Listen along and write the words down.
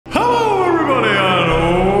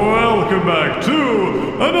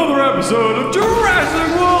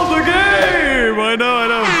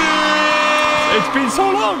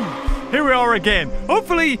are again.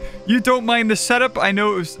 Hopefully, you don't mind the setup. I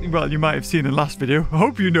know it was, well, you might have seen in the last video. I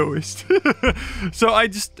hope you noticed. So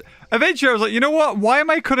eventually I was like, you know what? Why am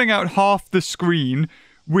I cutting out half the screen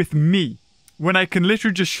with me? When I can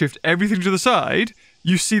literally just shift everything to the side,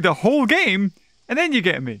 you see the whole game, and then you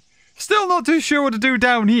get me. Still not too sure what to do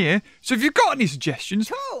down here, so if you've got any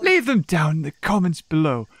suggestions, leave them down in the comments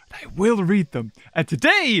below. I will read them. And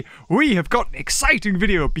today, we have got an exciting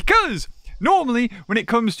video because normally, when it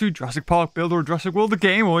comes to Jurassic Park Build or Jurassic World The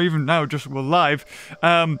Game, or even now Jurassic World Live,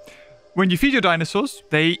 when you feed your dinosaurs,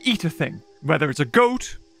 they eat a thing. Whether it's a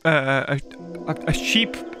goat, a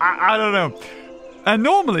sheep, I don't know. And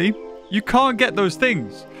normally, you can't get those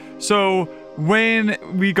things. So, when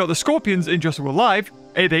we got the scorpions in Jurassic World Live,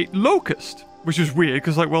 it ate locust, which is weird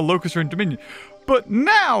because, like, well, locusts are in Dominion. But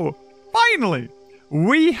now, finally,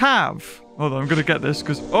 we have... Hold on, I'm going to get this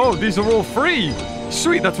because, oh, these are all free.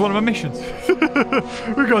 Sweet, that's one of my missions.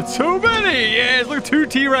 We got so many. Yeah, it's like 2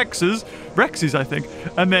 T-Rexes. Rexes, I think.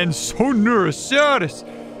 And then Sonorosaurus.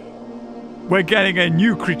 We're getting a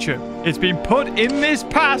new creature. It's been put in this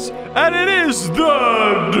pass, and it is the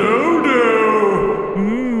DODO.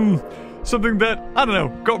 Something that, I don't know,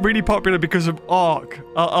 got really popular because of Ark.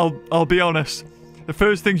 I'll be honest. The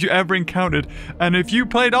first things you ever encountered. And if you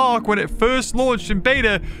played Ark when it first launched in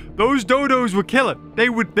beta, those dodos would kill it. They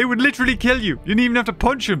would literally kill you. You didn't even have to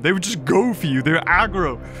punch them. They would just go for you. They were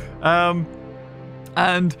aggro.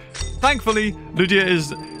 And thankfully, Lydia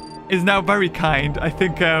is now very kind. I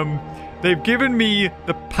think they've given me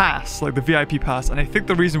the pass, like the VIP pass. And I think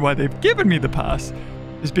the reason why they've given me the pass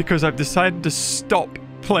is because I've decided to stop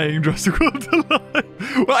playing Jurassic World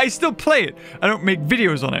Alive. Well, I still play it. I don't make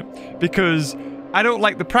videos on it because I don't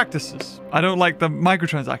like the practices. I don't like the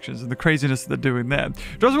microtransactions and the craziness that they're doing there.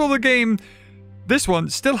 Jurassic World The Game, this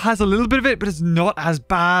one still has a little bit of it, but it's not as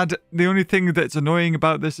bad. The only thing that's annoying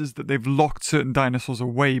about this is that they've locked certain dinosaurs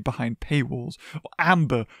away behind paywalls, or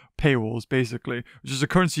amber paywalls, basically, which is a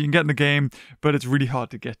currency you can get in the game, but it's really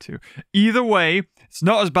hard to get to. Either way, it's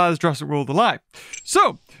not as bad as Jurassic World Alive.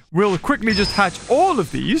 So, we'll quickly just hatch all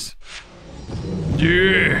of these.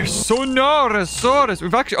 Yeah, Sonorosaurus.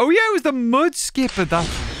 We've actually... Oh, yeah, it was the mud skipper. That's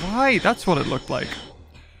right. That's what it looked like.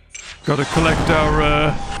 Gotta collect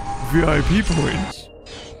our VIP points.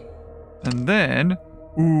 And then...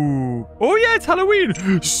 Ooh. Oh, yeah, it's Halloween.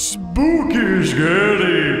 Spooky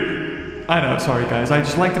scary. I know, sorry, guys. I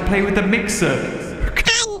just like to play with the mixer.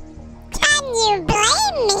 Can you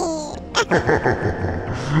blame me?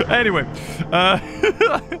 Anyway,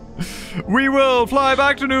 we will fly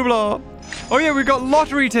back to Nublar. Oh yeah, we got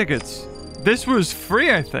lottery tickets. This was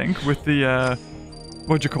free, I think, with the,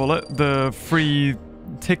 what'd you call it? The free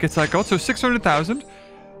tickets I got. So 600,000.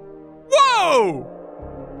 Whoa!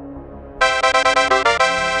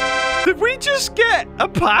 Did we just get a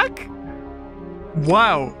pack?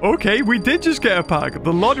 Wow. Okay, we did just get a pack.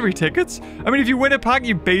 The lottery tickets. I mean, if you win a pack,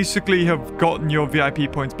 you basically have gotten your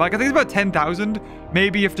VIP points back. I think it's about 10,000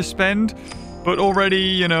 maybe you have to spend. But already,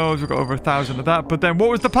 you know, we've got over 1,000 of that. But then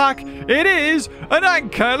what was the pack? It is an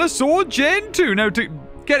Ankylosaur Gen 2. Now, to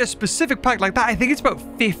get a specific pack like that, I think it's about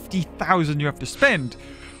 50,000 you have to spend.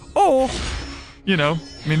 Or, you know,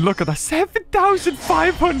 I mean, look at that.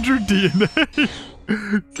 7,500 DNA.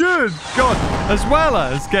 Good God. As well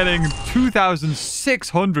as getting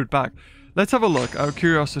 2,600 back. Let's have a look. Out of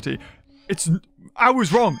curiosity. I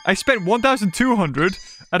was wrong. I spent 1,200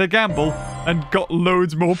 at a gamble and got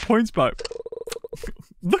loads more points back.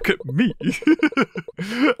 Look at me.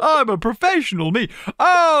 I'm a professional, me.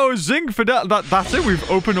 Oh, zing for that. That's it.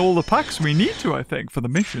 We've opened all the packs we need to, I think, for the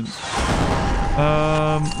missions.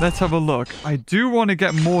 Let's have a look. I do want to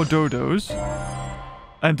get more dodos.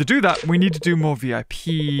 And to do that, we need to do more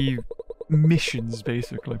VIP missions,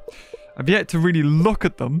 basically. I've yet to really look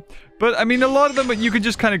at them. But, I mean, a lot of them you can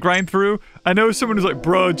just kind of grind through. I know someone who's like,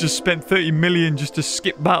 bro, just spent 30 million just to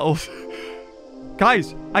skip battles.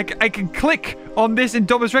 Guys, I can click on this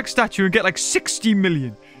Indominus Rex statue and get like 60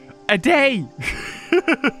 million a day.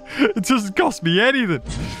 It doesn't cost me anything.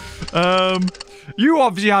 You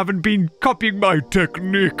obviously haven't been copying my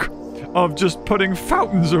technique of just putting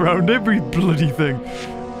fountains around every bloody thing.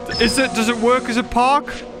 Does it work as a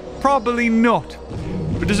park? Probably not.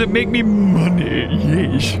 But does it make me money?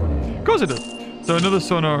 Yes. Of course it does. So another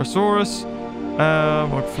Sonorosaurus.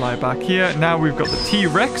 We'll fly back here. Now we've got the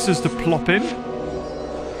T-Rexes to plop in.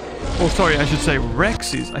 Oh, sorry, I should say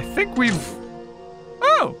Rexes. I think we've...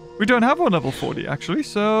 Oh, we don't have one level 40, actually.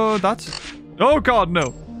 So that's... Oh, God,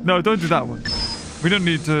 no. No, don't do that one. We don't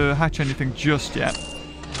need to hatch anything just yet.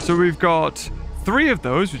 So we've got 3 of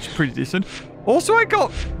those, which is pretty decent. Also, I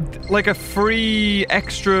got like a free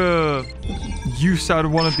extra use out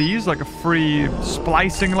of one of these, like a free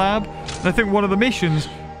splicing lab. And I think one of the missions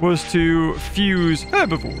was to fuse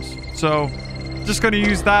herbivores. So just going to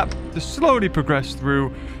use that to slowly progress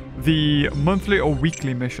through the monthly or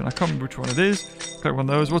weekly mission. I can't remember which one it is. Click one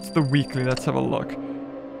of those. What's the weekly? Let's have a look.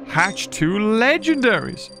 Hatch 2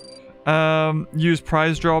 legendaries. Use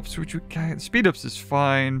prize drops, which we can. Speed ups is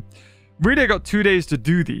fine. Really, I got 2 days to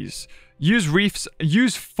do these. Use reefs.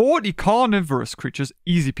 Use 40 carnivorous creatures.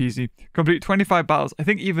 Easy peasy. Complete 25 battles. I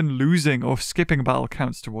think even losing or skipping a battle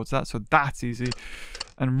counts towards that, so that's easy.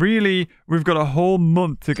 And really, we've got a whole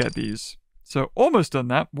month to get these. So, almost done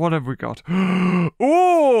that. What have we got?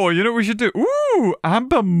 Oh, you know what we should do? Ooh,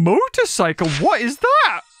 Amber Motorcycle. What is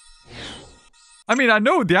that? I mean, I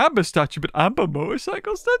know the Amber statue, but Amber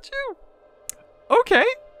Motorcycle statue? Okay.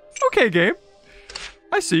 Okay, game.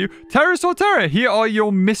 I see you. Pterosaur Terra, here are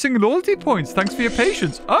your missing loyalty points. Thanks for your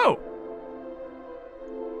patience. Oh.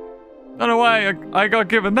 I don't know why I got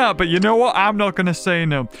given that, but you know what? I'm not going to say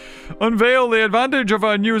no. Unveil the advantage of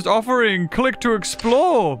our newest offering. Click to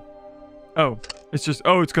explore. Oh, it's just...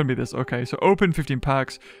 Oh, it's going to be this. Okay, so open 15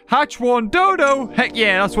 packs. Hatch 1 Dodo. Heck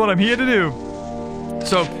yeah, that's what I'm here to do.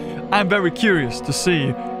 So, I'm very curious to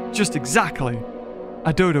see just exactly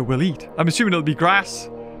a Dodo will eat. I'm assuming it'll be grass.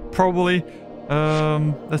 Probably.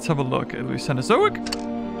 Let's have a look. It'll be Cenozoic.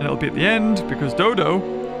 And it'll be at the end because Dodo...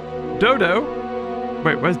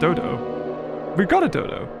 Wait, where's Dodo? We got a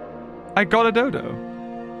Dodo. I got a Dodo.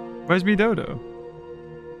 Where's me Dodo?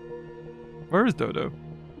 Where is Dodo?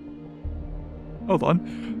 Hold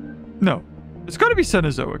on. No. It's got to be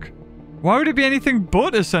Cenozoic. Why would it be anything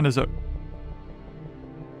but a Cenozoic?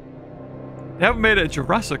 They haven't made it a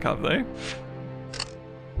Jurassic, have they?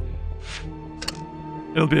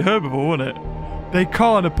 It'll be a herbivore, won't it? They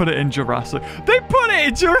can't have put it in Jurassic. They put it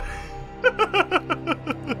in Jurassic!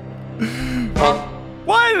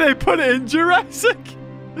 Why did they put it in Jurassic?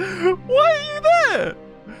 Why are you there?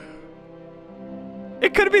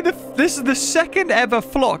 It could have been this is the second ever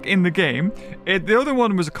flock in the game. The other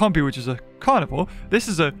one was a compy, which is a carnivore. This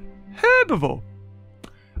is a herbivore.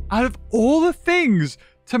 Out of all the things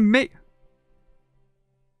to make...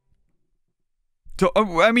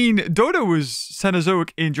 I mean, Dodo was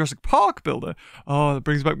Cenozoic in Jurassic Park Builder. Oh, that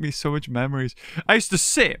brings back me so much memories. I used to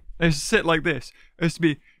sit like this. I used to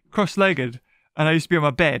be cross-legged, and I used to be on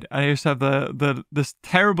my bed, and I used to have this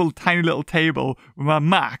terrible tiny little table with my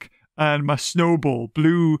Mac and my snowball,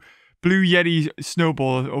 blue Yeti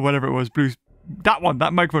snowball or whatever it was, that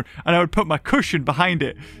microphone, and I would put my cushion behind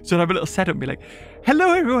it, so I'd have a little setup and be like,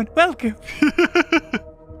 "Hello everyone, welcome."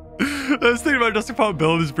 I was thinking about Jurassic Park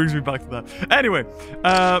Build. This brings me back to that. Anyway,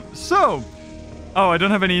 so... Oh, I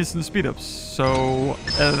don't have any instant speed ups. So,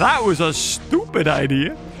 that was a stupid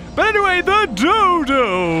idea. But anyway, the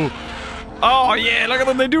Dodo! Oh, yeah, look at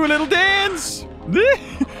them. They do a little dance.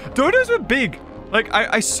 Dodos were big. Like,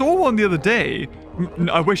 I saw one the other day.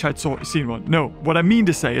 I wish I'd seen one. No, what I mean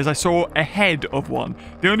to say is I saw a head of one.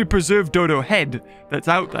 The only preserved Dodo head that's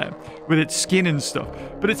out there. With its skin and stuff.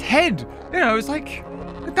 But its head, you know, it's like...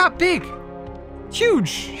 that big.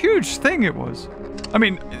 Huge thing it was. I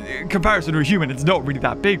mean, in comparison to a human, it's not really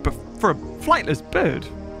that big, but for a flightless bird.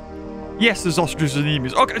 Yes, there's ostriches and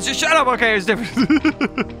emus. Okay, just shut up. Okay, it's different.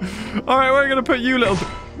 Alright, we're gonna put you little...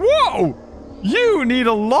 Whoa! You need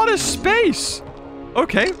a lot of space.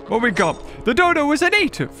 Okay, what we got? The Dodo was a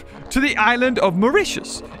native to the island of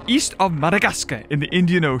Mauritius, east of Madagascar in the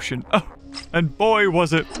Indian Ocean. Oh, and boy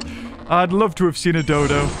was it. I'd love to have seen a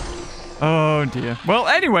Dodo. Oh dear. Well,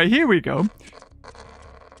 anyway, here we go.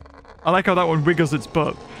 I like how that one wiggles its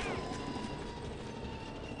butt.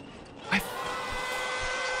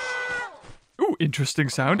 Ooh, interesting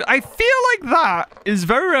sound. I feel like that is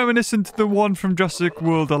very reminiscent to the one from Jurassic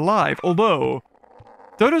World Alive, although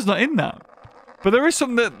Dodo's not in that. But there is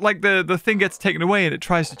something that, like, the thing gets taken away and it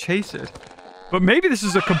tries to chase it. But maybe this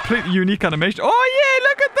is a completely unique animation. Oh, yeah,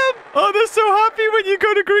 look at them. Oh, they're so happy when you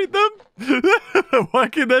go to greet them. They're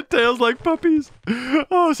wagging their tails like puppies.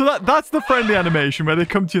 Oh, so that's the friendly animation where they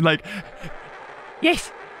come to you like...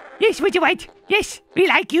 Yes, what you want? Yes, we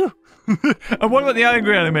like you. And what about the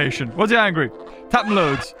angry animation? What's the angry? Tap and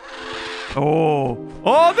loads. Oh,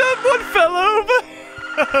 that one fell over.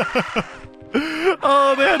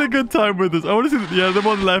 Oh, they had a good time with us. I want to see that. Yeah, the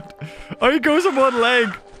one left. Oh, he goes on one leg.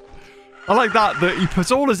 I like that he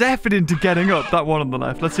puts all his effort into getting up. That one on the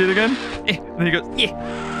left. Let's see it again. And then he goes,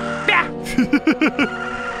 yeah.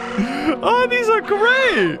 Oh, these are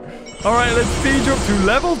great. All right, let's speed you up to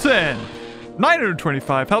level 10.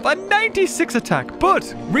 925 health and 96 attack.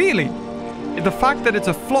 But really, the fact that it's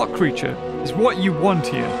a flock creature is what you want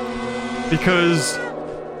here. Because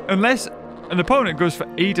unless an opponent goes for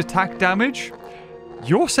 8 attack damage,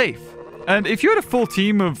 you're safe. And if you had a full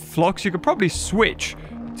team of flocks, you could probably switch.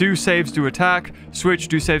 Do saves, do attack. Switch,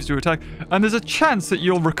 do saves, do attack. And there's a chance that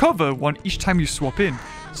you'll recover one each time you swap in.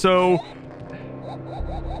 So,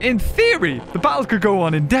 in theory, the battle could go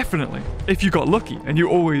on indefinitely if you got lucky and you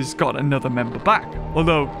always got another member back.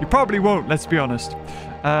 Although, you probably won't, let's be honest.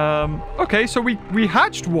 Okay, so we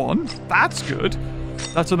hatched one. That's good.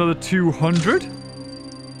 That's another 200.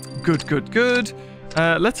 Good, good, good.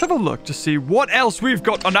 Let's have a look to see what else we've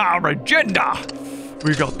got on our agenda.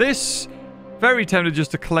 We've got this. Very tempted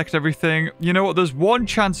just to collect everything. You know what? There's one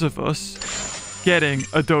chance of us getting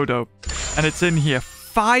a dodo. And it's in here.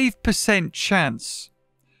 5% chance.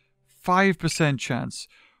 5% chance.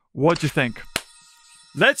 What do you think?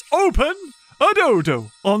 Let's open a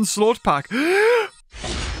dodo onslaught pack.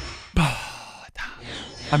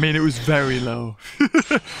 I mean, it was very low.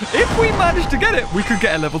 If we managed to get it, we could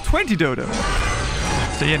get a level 20 dodo.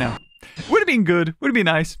 So, you know, would have been good. Would have been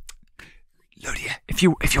nice. Ludia, if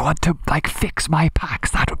you want to, like, fix my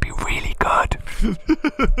packs, that would be really good.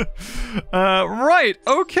 Right,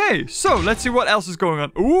 okay. So, let's see what else is going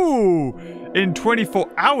on. Ooh, in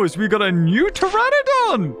 24 hours, we got a new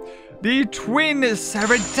Pteranodon. The Twin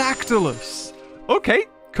Ceratodactylus. Okay,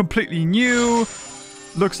 completely new.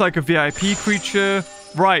 Looks like a VIP creature.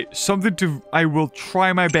 Right, something I will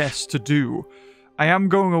try my best to do. I am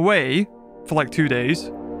going away for like 2 days.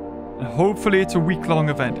 And hopefully it's a week-long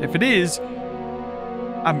event. If it is,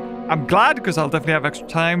 I'm glad because I'll definitely have extra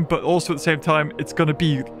time, but also at the same time, it's going to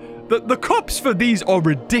be... The cups for these are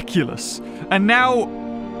ridiculous. And now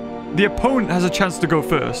the opponent has a chance to go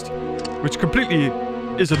first, which completely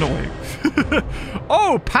is annoying.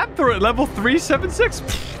 Oh, Panther at level 376?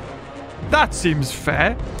 That seems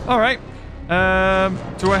fair. All right.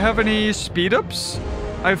 Do I have any speed-ups?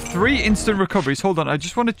 I have 3 instant recoveries. Hold on, I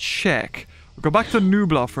just want to check. We'll go back to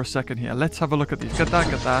Nublar for a second here. Let's have a look at these. Get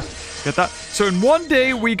that, get that, get that. So in one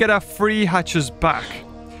day, we get our 3 hatches back.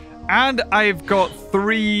 And I've got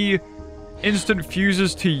 3 instant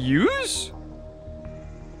fuses to use?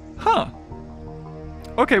 Huh.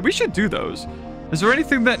 Okay, we should do those. Is there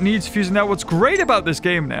anything that needs fusing? Now, what's great about this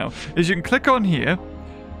game now is you can click on here.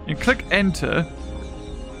 You can click enter.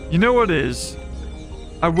 You know what it is?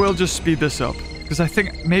 I will just speed this up. Because I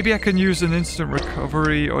think maybe I can use an instant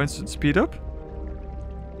recovery or instant speed up.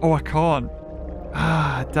 Oh, I can't.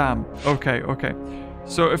 Ah, damn. Okay, okay.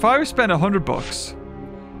 So if I spend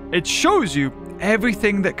 $100, it shows you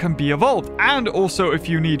everything that can be evolved. And also if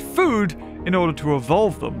you need food in order to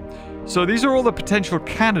evolve them. So these are all the potential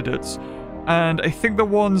candidates. And I think the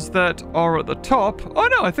ones that are at the top... Oh,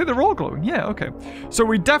 no, I think they're all glowing. Yeah, okay. So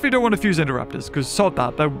we definitely don't want to fuse into raptors, because sod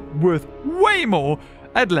that. They're worth way more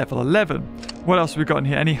at level 11. What else have we got in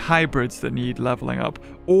here? Any hybrids that need leveling up?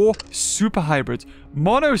 Or super hybrids.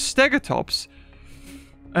 Monostegatops.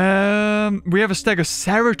 We have a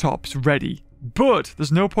Stegoceratops ready. But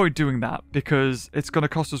there's no point doing that, because it's going to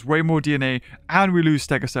cost us way more DNA, and we lose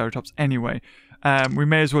Stegoceratops anyway. We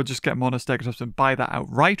may as well just get Monostegatops and buy that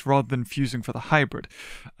outright rather than fusing for the hybrid.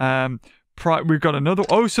 We've got another...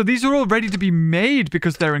 Oh, so these are all ready to be made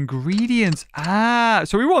because they're ingredients. Ah,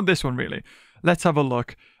 so we want this one, really. Let's have a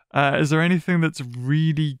look. Is there anything that's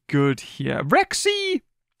really good here? Rexy!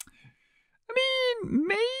 I mean,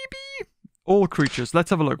 maybe? All creatures. Let's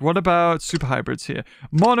have a look. What about super hybrids here?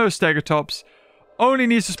 Monostegatops. Only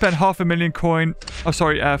needs to spend 500,000 coin. Oh,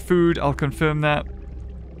 sorry, food. I'll confirm that.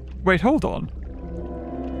 Wait, hold on.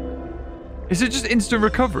 Is it just instant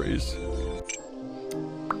recoveries?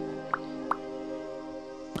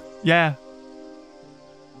 Yeah.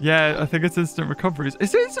 Yeah, I think it's instant recoveries.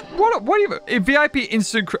 Is it what do you... VIP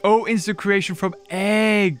instant... instant creation from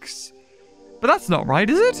eggs. But that's not right,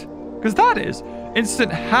 is it? Because that is.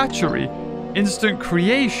 Instant hatchery. Instant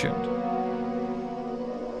creation.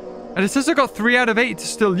 And it says I got 3 out of 8 to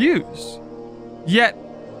still use. Yet,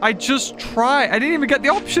 I just tried. I didn't even get the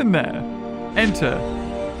option there. Enter.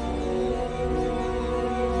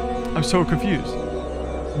 I'm so confused.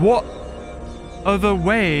 What other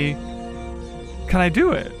way can I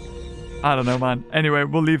do it? I don't know, man. Anyway,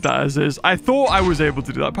 we'll leave that as is. I thought I was able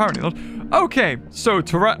to do that. Apparently not. Okay, so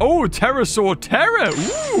Pterosaur Terra.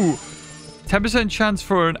 Ooh. 10% chance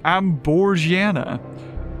for an Amborgiana.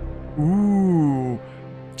 Ooh.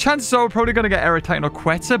 Chances are we're probably going to get Aerotitan or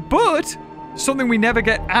Quetzal, but something we never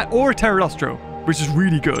get or a Pterodostro, which is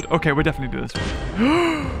really good. Okay, we'll definitely do this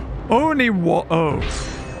one. Only what? Oh.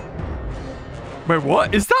 Wait,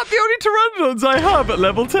 what? Is that the only Pteranodons I have at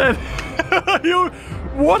level 10?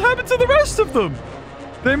 What happened to the rest of them?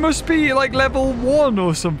 They must be like level 1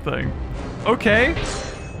 or something. Okay.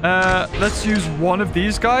 Let's use one of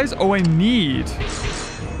these guys. Oh, I need...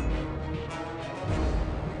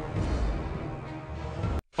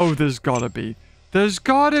 Oh, there's gotta be. There's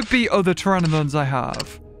gotta be other Pteranodons I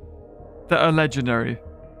have that are legendary.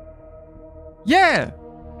 Yeah!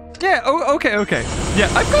 Yeah, oh, okay, okay.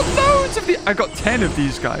 Yeah, I've got loads of I got 10 of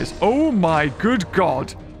these guys. Oh my good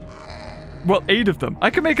god. Well, 8 of them. I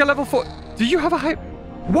can make a level 4. Do you have a hype?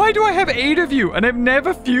 Why do I have 8 of you and I've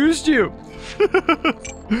never fused you?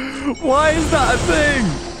 Why is that a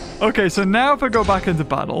thing? Okay, so now if I go back into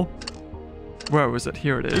battle. Where was it?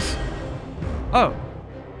 Here it is. Oh.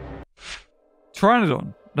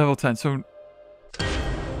 Pteranodon, level 10. So...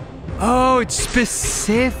 Oh, it's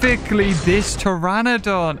specifically this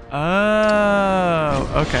Pteranodon.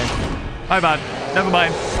 Oh, okay. My bad. Never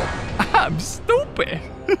mind. I'm stupid.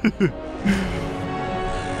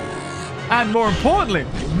 And more importantly,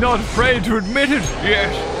 not afraid to admit it.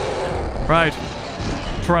 Yes. Right.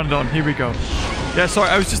 Pteranodon, here we go. Yeah, sorry,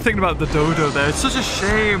 I was just thinking about the dodo there. It's such a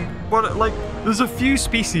shame. What, like, there's a few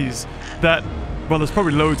species that... Well, there's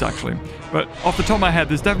probably loads, actually. But off the top of my head,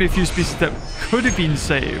 there's definitely a few species that could have been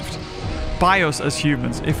saved by us as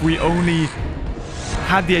humans if we only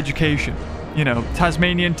had the education. You know,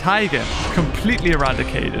 Tasmanian tiger, completely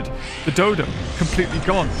eradicated. The dodo, completely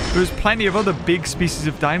gone. There's plenty of other big species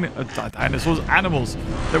of dinosaurs, animals,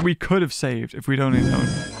 that we could have saved if we'd only known.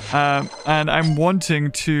 And I'm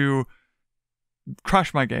wanting to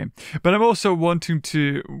crash my game. But I'm also wanting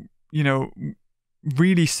to, you know,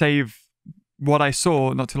 really save what I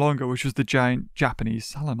saw not too long ago, which was the giant Japanese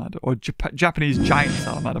salamander. Or Japanese giant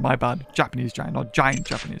salamander, my bad. Japanese giant, not giant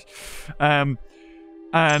Japanese.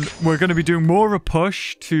 And we're going to be doing more of a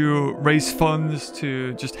push to raise funds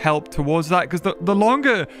to just help towards that. Because the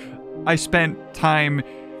longer I spent time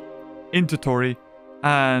in Totori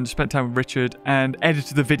and spent time with Richard and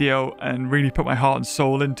edited the video and really put my heart and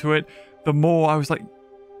soul into it, the more I was like,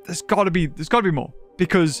 there's got to be more.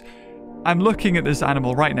 Because I'm looking at this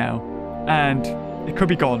animal right now and it could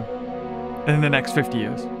be gone in the next 50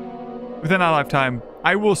 years. Within our lifetime,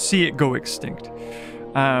 I will see it go extinct.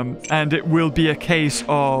 And it will be a case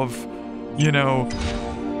of, you know,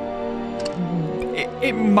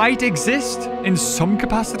 it might exist in some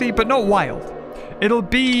capacity, but not wild. It'll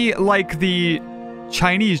be like the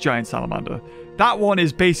Chinese giant salamander. That one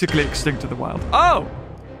is basically extinct to the wild. Oh!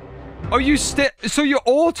 Oh, so you're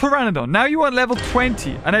all Pteranodon. Now you want level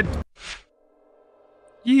 20. And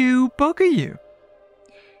you bugger you.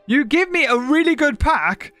 You give me a really good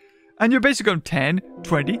pack, and you're basically going 10,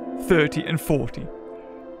 20, 30, and 40.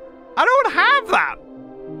 I don't have that.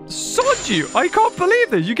 Sod you. I can't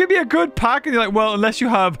believe this. You give me a good pack and you're like, well, unless you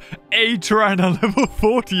have a Pteranodon level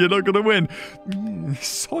 40, you're not going to win.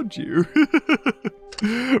 Sod you.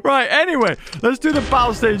 Right, anyway, let's do the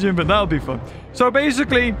battle stage invent. That'll be fun. So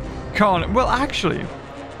basically, well, actually,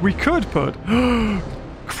 we could put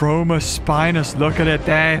Chroma Spinus. Look at it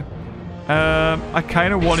there. I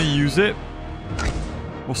kind of want to use it.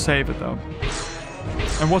 We'll save it, though.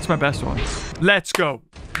 And what's my best one? Let's go.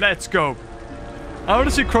 Let's go. I want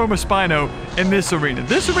to see Chroma Spino in this arena.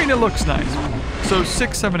 This arena looks nice. So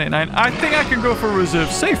 6, 7, 8, 9. I think I can go for a reserve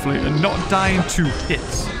safely and not die in 2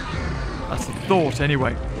 hits. That's the thought,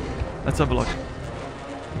 anyway. Let's have a look.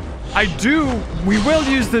 We will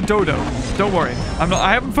use the dodo. Don't worry.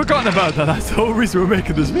 I haven't forgotten about that. That's the whole reason we're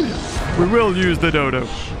making this video. We will use the dodo.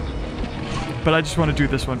 But I just want to do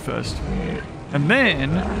this one first. And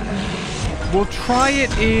then we'll try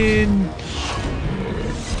it in...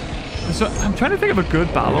 So I'm trying to think of a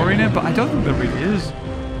good battle arena, but I don't think there really is.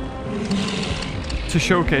 To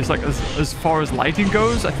showcase, like, as far as lighting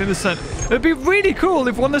goes, I think it'd be really cool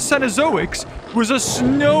if one of the Cenozoics was a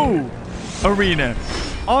snow arena.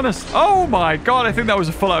 Honest. Oh my god, I think that was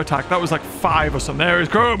a full-out attack. That was like 5 or something. There is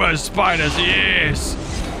Chroma Spinus, yes!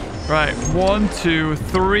 Right, 1, 2,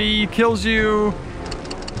 3 kills you.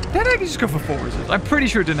 Then I can just go for 4 reserves. I'm pretty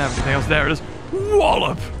sure it didn't have anything else. There it is.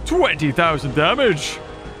 Wallop! 20,000 damage.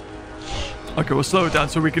 Okay, we'll slow it down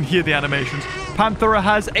so we can hear the animations. Panthera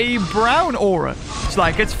has a brown aura. It's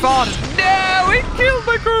like it's farted. No, it killed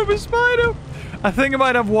my Chroma Spino. I think I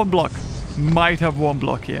might have 1 block. Might have 1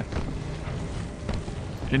 block here.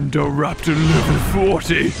 Indoraptor level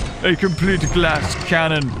 40. A complete glass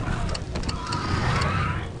cannon.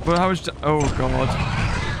 But how much... Oh, God.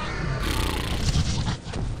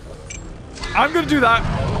 I'm going to do that.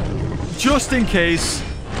 Just in case.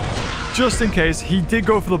 Just in case. He did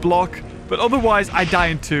go for the block. But otherwise, I die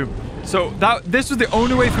in 2. So this was the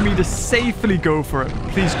only way for me to safely go for it.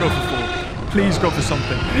 Please go for 4. Please go for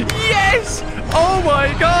something. Yes! Oh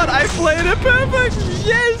my god, I played it perfect!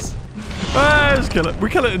 Yes! does kill it. We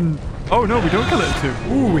kill it in... Oh, no, we don't kill it in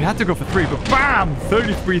 2. Ooh, we had to go for 3, but bam!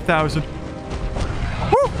 33,000. Woo!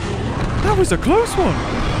 That was a close one.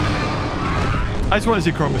 I just want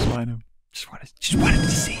to see Chromus Rhino. Just wanted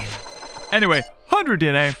to see it. Anyway, 100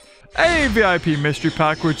 DNA. A VIP mystery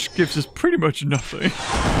pack, which gives us pretty much nothing.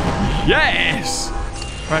 Yes!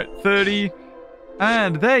 Right, 30.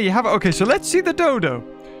 And there you have it. Okay, so let's see the dodo.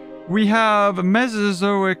 We have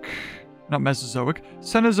Mesozoic... Not Mesozoic.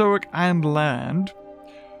 Cenozoic and land.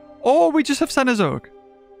 Or we just have Cenozoic.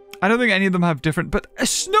 I don't think any of them have different... But a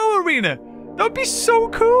snow arena! That would be so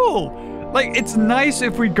cool! Like, it's nice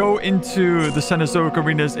if we go into the Cenozoic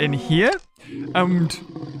arenas in here. And...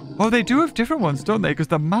 Oh, they do have different ones, don't they? Because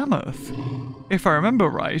the mammoth, if I remember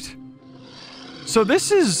right. So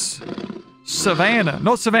this is Savannah.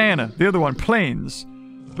 Not Savannah. The other one, Plains.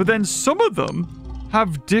 But then some of them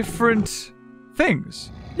have different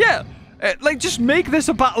things. Yeah. Like, just make this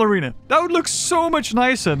a battle arena. That would look so much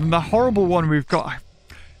nicer than the horrible one we've got.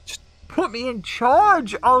 Just put me in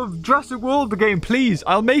charge of Jurassic World The Game, please.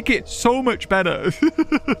 I'll make it so much better.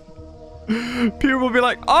 People will be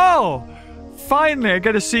like, oh, finally I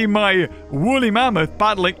get to see my woolly mammoth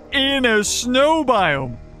battling in a snow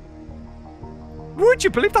biome. Would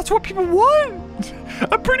you believe that's what people want?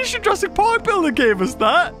 I'm pretty sure Jurassic Park Builder gave us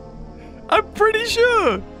that. I'm pretty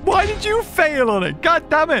sure. Why did you fail on it? God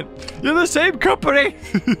damn it. You're the same company.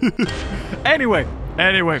 Anyway.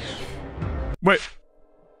 Wait.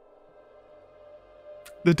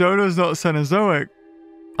 The dodo's not Cenozoic.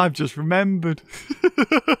 I've just remembered.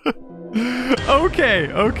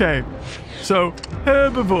 Okay. So,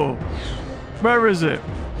 herbivore. Where is it?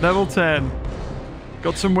 Level 10.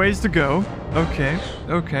 Got some ways to go. Okay.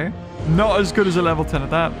 Not as good as a level 10 at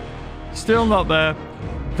that. Still not there.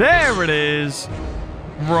 There it is.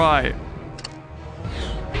 Right.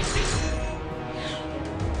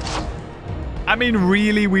 I mean,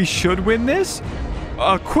 really, we should win this.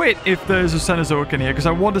 I'll quit if there's a Cenozoic in here, because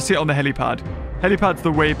I want to see it on the helipad. Helipad's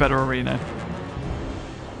the way better arena.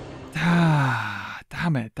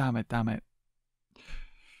 Damn it.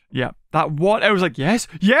 Yeah, that one. I was like, yes.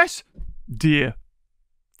 Deer.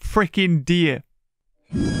 Freaking deer.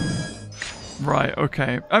 Right,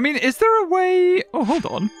 okay. I mean, is there a way... Oh, hold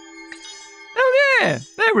on. Oh, yeah.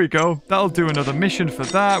 There we go. That'll do another mission for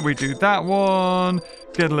that. We do that one.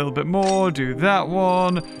 Get a little bit more. Do that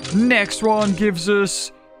one. Next one gives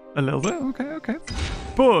us a little bit. Okay.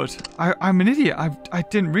 But I'm an idiot. I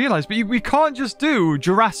didn't realize. But we can't just do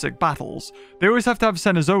Jurassic battles. They always have to have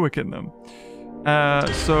Cenozoic in them.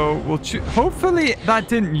 So we'll choose... Hopefully that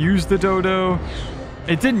didn't use the dodo.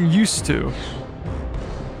 It didn't used to.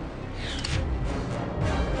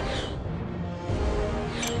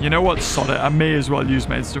 You know what? Sod it. I may as well use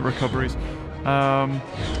my instant recoveries. And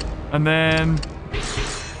then...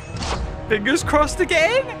 Fingers crossed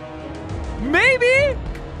again? Maybe?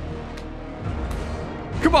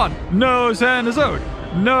 Come on. No, Cenozoic.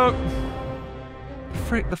 No.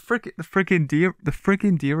 The freaking deer. The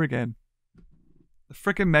freaking deer again. The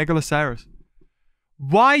freaking Megalosaurus.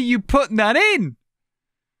 Why are you putting that in?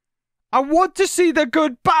 I want to see the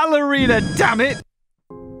good ballerina, damn it!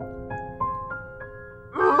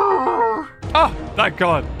 Oh, thank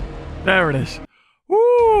God. There it is.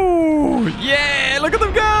 Ooh, yeah, look at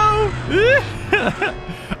them go!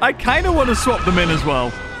 I kind of want to swap them in as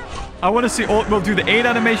well. I want to see, we'll do the 8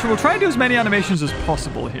 animation. We'll try and do as many animations as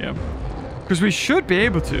possible here. Because we should be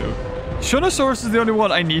able to. Shunosaurus is the only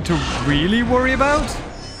one I need to really worry about.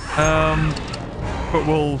 But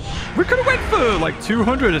we could have went for like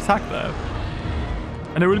 200 attack there.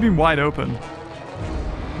 And it would have been wide open.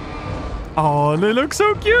 Oh, they look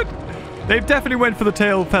so cute. They definitely went for the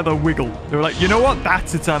tail feather wiggle. They were like, you know what?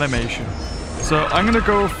 That's its animation. So I'm going to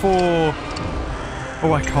go for...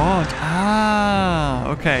 Oh, I can't. Ah,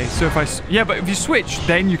 okay. So if I... Yeah, but if you switch,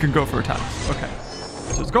 then you can go for attacks. Okay.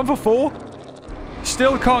 So it's gone for 4.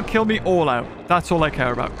 Still can't kill me all out. That's all I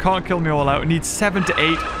care about. Can't kill me all out. It needs 7 to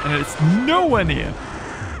 8, and it's nowhere near.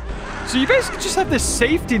 So you basically just have this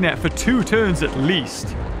safety net for 2 turns at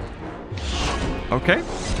least. Okay.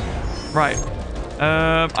 Right.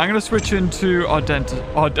 I'm going to switch into Ardentus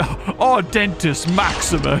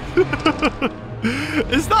Maxima.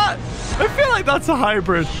 Is that... I feel like that's a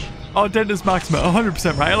hybrid. Ardentus Maxima,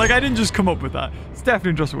 100% right. Like, I didn't just come up with that. It's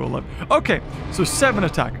definitely Jurassic World Live. Okay, so 7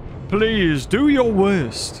 attack. Please, do your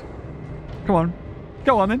worst. Come on.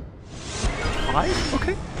 Go on, then. 5?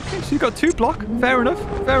 Okay, so you got 2 block. Fair enough.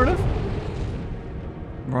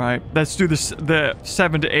 Right, let's do this, the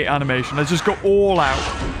 7 to 8 animation. Let's just go all out.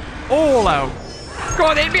 All out. Go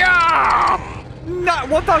on, then.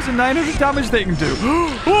 1,900 damage they can do.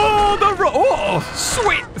 Oh,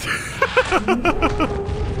 sweet.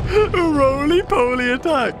 Roly-poly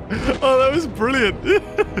attack. Oh, that was brilliant.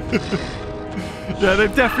 Yeah,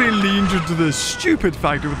 they've definitely leaned into the stupid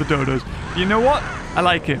factor with the dodos. You know what? I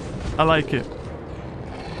like it. I like it.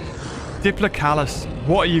 Diplocalyst,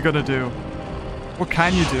 what are you going to do? What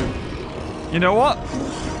can you do? You know what?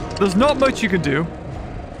 There's not much you can do.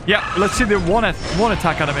 Yeah, let's see the one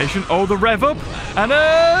attack animation. Oh, the rev up. And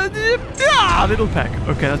little peck.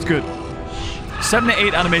 Okay, that's good. 7 to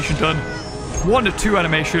 8 animation done. 1 to 2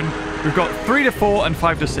 animation. We've got 3 to 4 and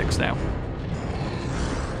 5 to 6 now.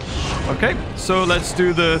 Okay, so let's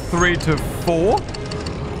do the 3 to 4.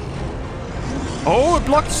 Oh, it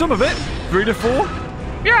blocked some of it. 3 to 4.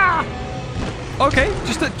 Yeah. Okay,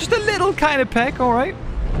 just a little kind of peck, all right.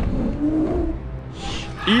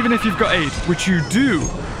 Even if you've got 8, which you do.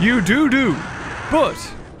 You do. But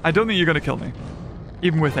I don't think you're going to kill me.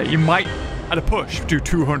 Even with 8. You might, at a push, do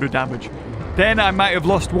 200 damage. Then I might have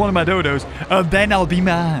lost one of my dodos, and then I'll be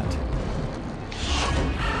mad.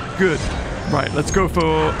 Good. Right, let's go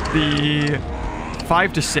for the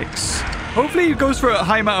 5 to 6. Hopefully he goes for a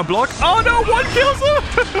high amount of block. Oh no, 1 kills him!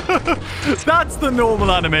 That's the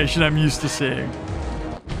normal animation I'm used to seeing.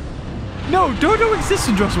 No, Dodo exists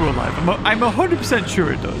in Jurassic World Live. I'm 100%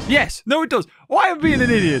 sure it does. Yes, no it does. Why am I being an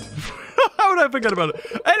idiot? How would I forget about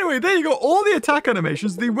it? Anyway, there you go. All the attack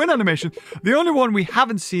animations, the win animation. The only one we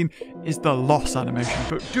haven't seen is the loss animation.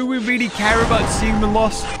 But do we really care about seeing the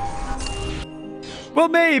loss? Well,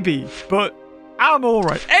 maybe, but I'm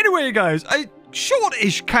alright. Anyway, guys, a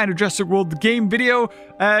short-ish kind of Jurassic World The Game video.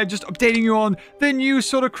 Just updating you on the new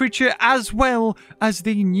sort of creature as well as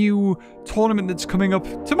the new tournament that's coming up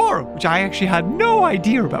tomorrow, which I actually had no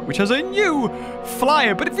idea about, which has a new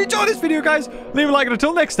flyer. But if you enjoyed this video, guys, leave a like, and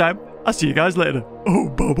until next time, I'll see you guys later. Oh,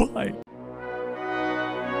 bye-bye.